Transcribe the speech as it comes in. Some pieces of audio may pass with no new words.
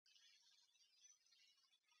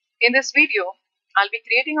In this video, I'll be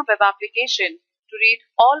creating a web application to read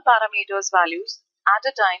all parameters values at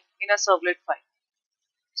a time in a servlet file.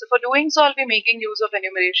 So for doing so, I'll be making use of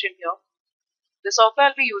enumeration here. The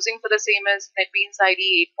software I'll be using for the same is NetBeans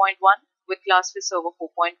IDE 8.1 with ClassFish Server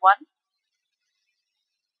 4.1.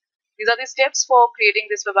 These are the steps for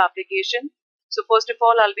creating this web application. So first of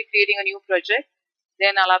all, I'll be creating a new project.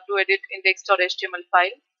 Then I'll have to edit index.html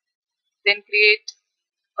file. Then create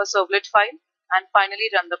a servlet file and finally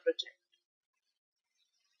run the project.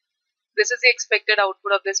 This is the expected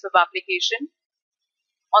output of this web application.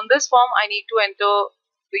 On this form, I need to enter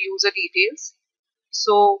the user details.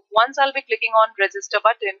 So once I'll be clicking on register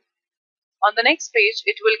button, on the next page,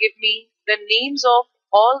 it will give me the names of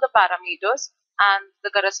all the parameters and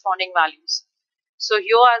the corresponding values. So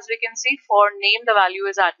here, as we can see, for name, the value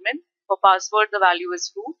is admin. For password, the value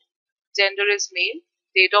is root. Gender is male.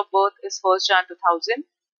 Date of birth is 1st Jan 2000.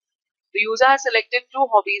 The user has selected two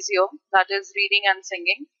hobbies here, that is reading and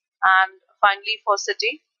singing. And finally, for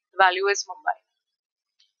city, the value is Mumbai.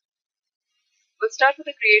 We'll start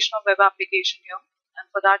with the creation of web application here.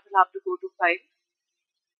 And for that, we'll have to go to File,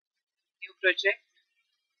 New Project,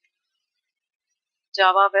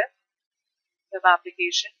 Java Web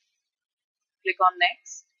Application. Click on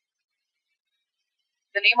Next.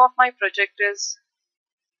 The name of my project is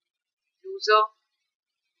User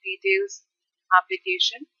Details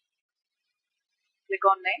Application. Click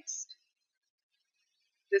on Next.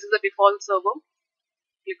 This is the default server.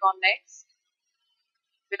 Click on Next.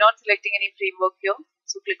 We're not selecting any framework here,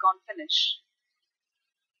 so click on Finish.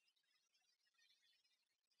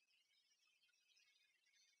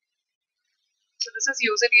 So this is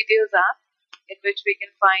User Details app, in which we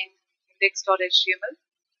can find index.html.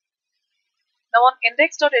 Now on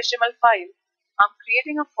index.html file, I'm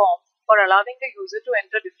creating a form for allowing the user to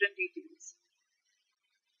enter different details.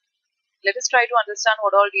 Let us try to understand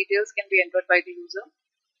what all details can be entered by the user.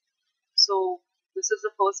 So this is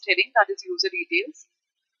the first heading, that is user details.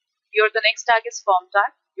 Here the next tag is form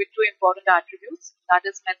tag with two important attributes, that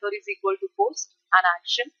is method is equal to post and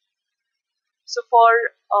action. So for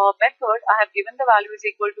method, I have given the value is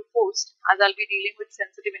equal to post, as I'll be dealing with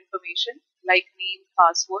sensitive information like name,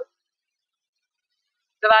 password.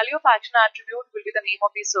 The value of action attribute will be the name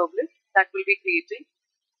of the servlet that we'll be creating.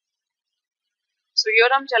 So here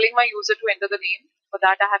I'm telling my user to enter the name. For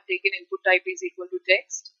that, I have taken input type is equal to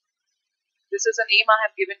text. This is a name I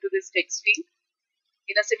have given to this text field.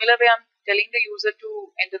 In a similar way, I'm telling the user to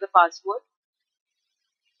enter the password.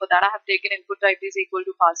 For that, I have taken input type is equal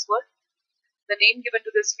to password. The name given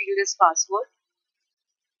to this field is password.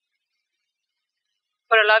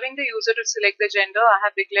 For allowing the user to select the gender, I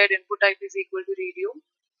have declared input type is equal to radio,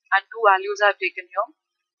 and two values I have taken here.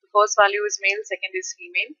 The first value is male, second is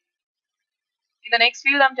female. In the next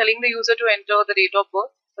field, I'm telling the user to enter the date of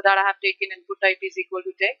birth. For that, I have taken input type is equal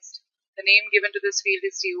to text. The name given to this field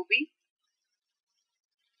is TOB.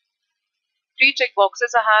 Three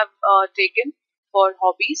checkboxes I have taken for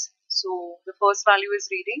hobbies. So the first value is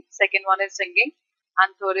reading, second one is singing, and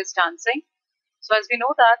third is dancing. So as we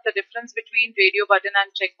know that the difference between radio button and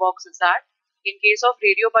checkbox is that in case of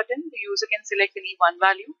radio button, the user can select any one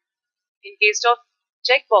value. In case of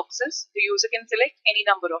checkboxes, the user can select any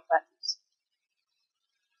number of values.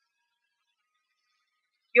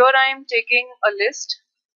 Here I am taking a list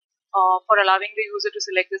for allowing the user to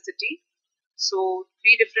select the city. So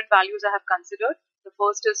three different values I have considered. The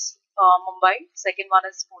first is Mumbai, second one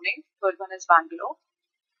is Pune, third one is Bangalore.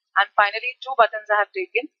 And finally, two buttons I have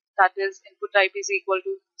taken, that is input type is equal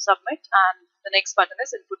to submit, and the next button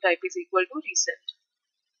is input type is equal to reset.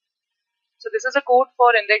 So this is a code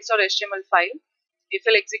for index.html file. If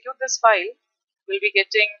we'll execute this file, we'll be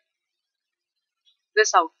getting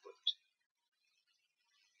this output.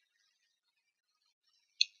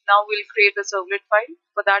 Now we'll create the servlet file.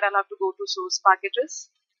 For that, I'll have to go to source packages,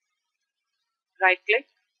 right click,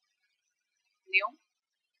 new,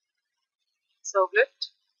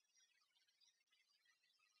 servlet.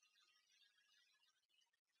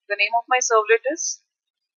 The name of my servlet is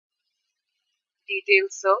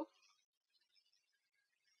details serve.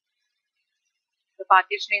 The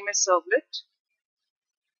package name is servlet.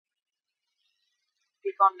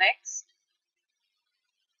 Click on next.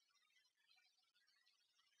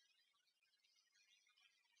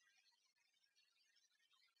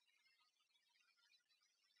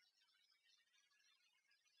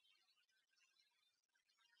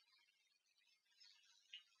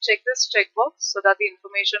 Check this checkbox so that the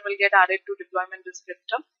information will get added to deployment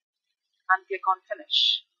descriptor, and click on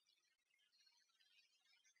finish.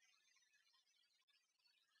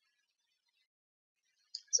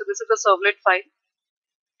 So this is the servlet file.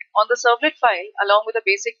 On the servlet file, along with the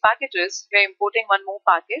basic packages, we are importing one more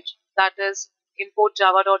package, that is import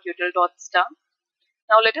java.util.star.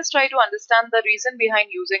 Now let us try to understand the reason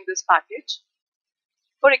behind using this package.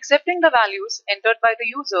 For accepting the values entered by the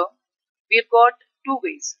user, we've got two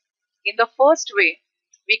ways. In the first way,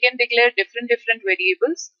 we can declare different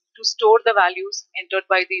variables to store the values entered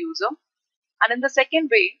by the user. And in the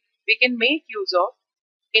second way, we can make use of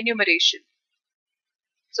enumeration.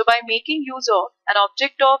 So by making use of an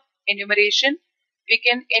object of enumeration, we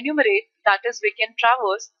can enumerate, that is, we can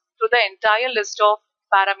traverse through the entire list of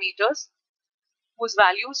parameters whose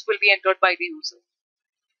values will be entered by the user.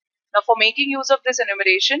 Now for making use of this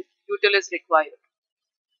enumeration, util is required.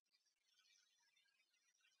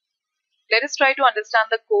 Let us try to understand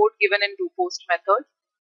the code given in doPost method.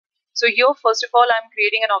 So here first of all I am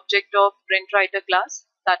creating an object of printWriter class,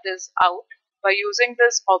 that is out. By using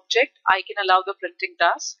this object I can allow the printing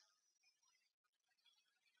task.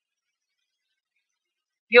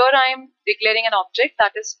 Here I am declaring an object,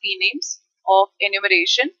 that is pnames of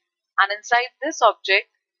enumeration, and inside this object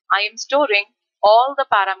I am storing all the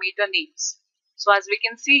parameter names. So as we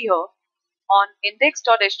can see here on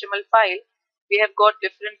index.html file, we have got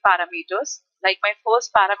different parameters. Like my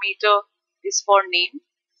first parameter is for name,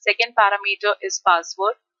 second parameter is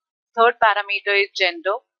password, third parameter is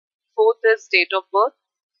gender, fourth is date of birth,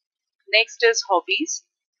 next is hobbies,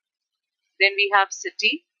 then we have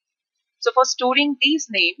city. So for storing these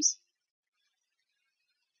names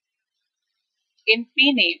in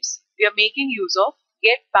pnames, we are making use of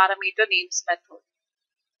getParameterNames method.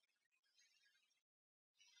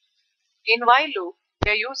 In while loop,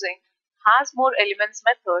 we are using hasMoreElements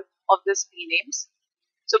method of this pnames.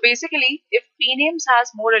 So basically, if pnames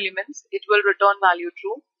has more elements, it will return value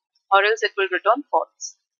true, or else it will return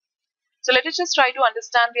false. So let us just try to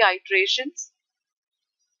understand the iterations.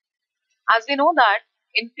 As we know that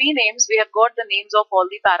in pnames, we have got the names of all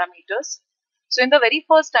the parameters. So in the very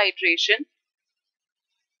first iteration,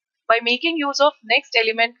 by making use of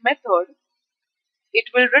nextElement method, it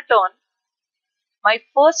will return my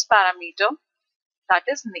first parameter, that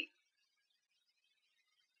is name.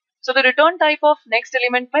 So the return type of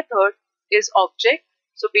nextElement method is object.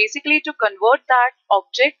 So basically to convert that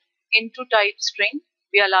object into type string,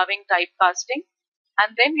 we are allowing typecasting,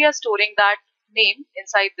 and then we are storing that name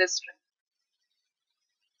inside this string.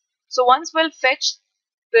 So once we'll fetch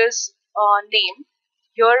this name,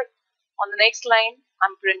 here on the next line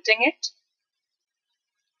I'm printing it.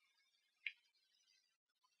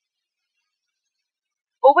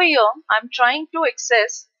 Over here I'm trying to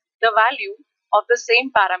access the value of the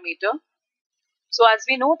same parameter. So as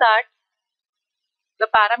we know that the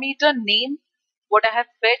parameter name, what I have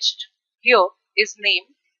fetched here is name.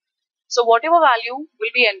 So whatever value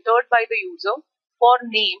will be entered by the user for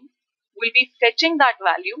name, will be fetching that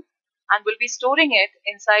value and will be storing it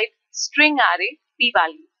inside string array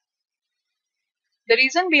p-value. The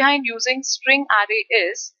reason behind using string array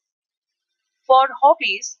is, for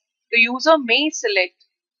hobbies, the user may select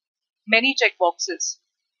many checkboxes.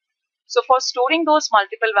 So for storing those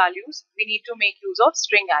multiple values, we need to make use of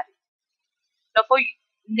string array. Now for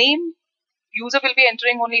name, user will be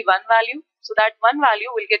entering only one value, so that one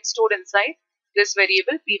value will get stored inside this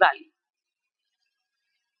variable p-value.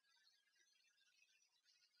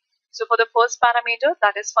 So for the first parameter,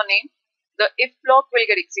 that is for name, the if block will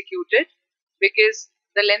get executed because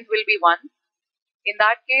the length will be 1. In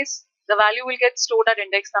that case, the value will get stored at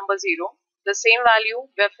index number 0. The same value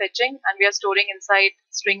we are fetching and we are storing inside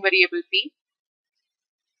string variable p.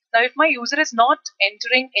 Now if my user is not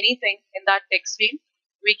entering anything in that text field,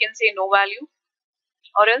 we can say no value,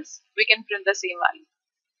 or else we can print the same value.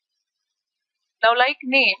 Now like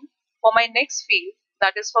name, for my next field,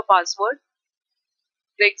 that is for password,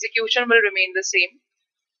 the execution will remain the same.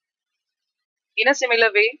 In a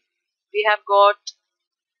similar way, we have got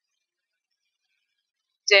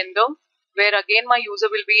gender, where again my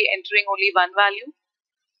user will be entering only one value.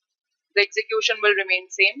 The execution will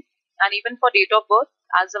remain same. And even for date of birth,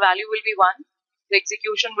 as the value will be 1, the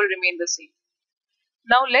execution will remain the same.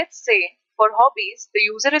 Now let's say for hobbies, the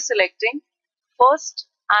user is selecting first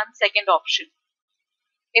and second option.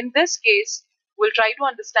 In this case, we'll try to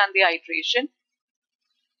understand the iteration.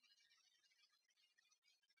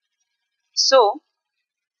 So,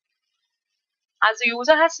 as the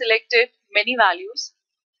user has selected many values,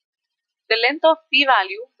 the length of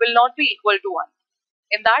p-value will not be equal to 1.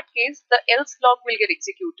 In that case, the else block will get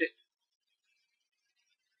executed.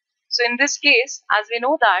 So in this case, as we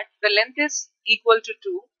know that the length is equal to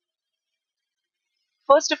 2,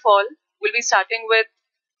 first of all, we'll be starting with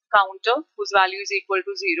counter whose value is equal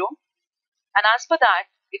to 0. And as for that,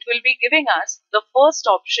 it will be giving us the first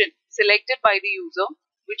option selected by the user,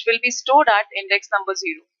 which will be stored at index number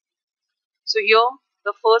 0. So here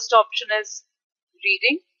the first option is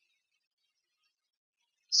reading.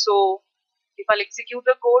 So if I'll execute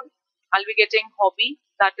the code, I'll be getting hobby,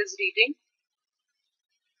 that is reading.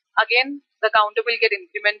 Again, the counter will get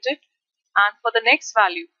incremented, and for the next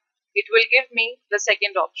value, it will give me the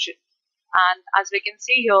second option. And as we can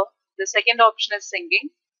see here, the second option is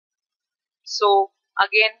singing. So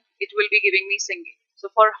again, it will be giving me singing. So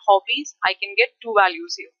for hobbies, I can get two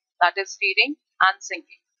values here, that is reading and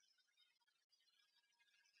singing.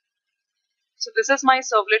 So this is my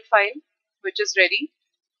servlet file, which is ready.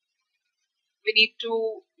 We need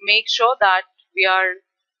to make sure that we are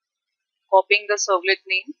copying the servlet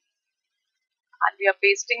name and we are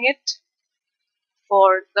pasting it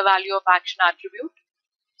for the value of action attribute.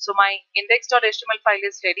 So my index.html file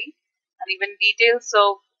is ready, and even details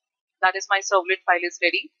serve, that is my servlet file, is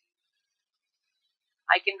ready.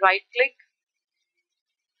 I can right click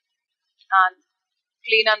and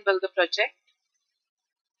clean and build the project.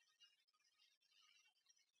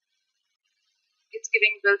 It's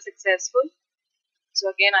giving build successful. So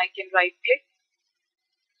again, I can right click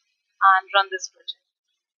and run this project.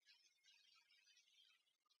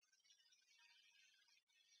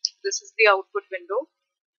 This is the output window.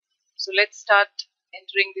 So let's start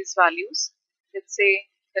entering these values. Let's say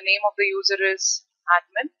the name of the user is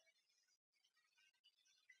admin,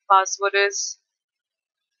 password is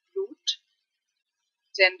root,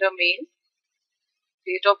 gender male,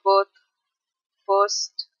 date of birth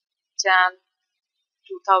 1st Jan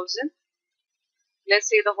 2000. Let's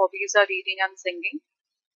say the hobbies are reading and singing,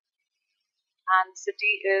 and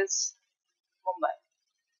city is Mumbai.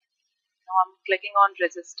 Now I'm clicking on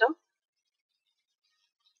register.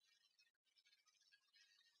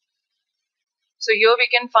 So here we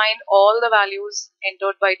can find all the values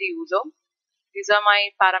entered by the user. These are my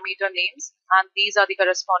parameter names and these are the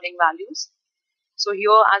corresponding values. So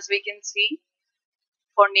here, as we can see,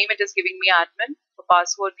 for name it is giving me admin, for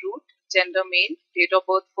password root, gender male, date of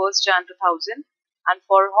birth 1st Jan 2000, and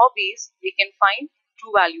for hobbies we can find two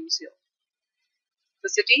values here. For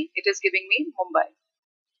city it is giving me Mumbai.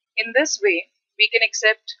 In this way, we can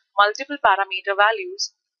accept multiple parameter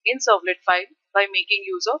values in servlet file by making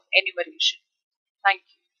use of enumeration. Thank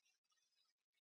you.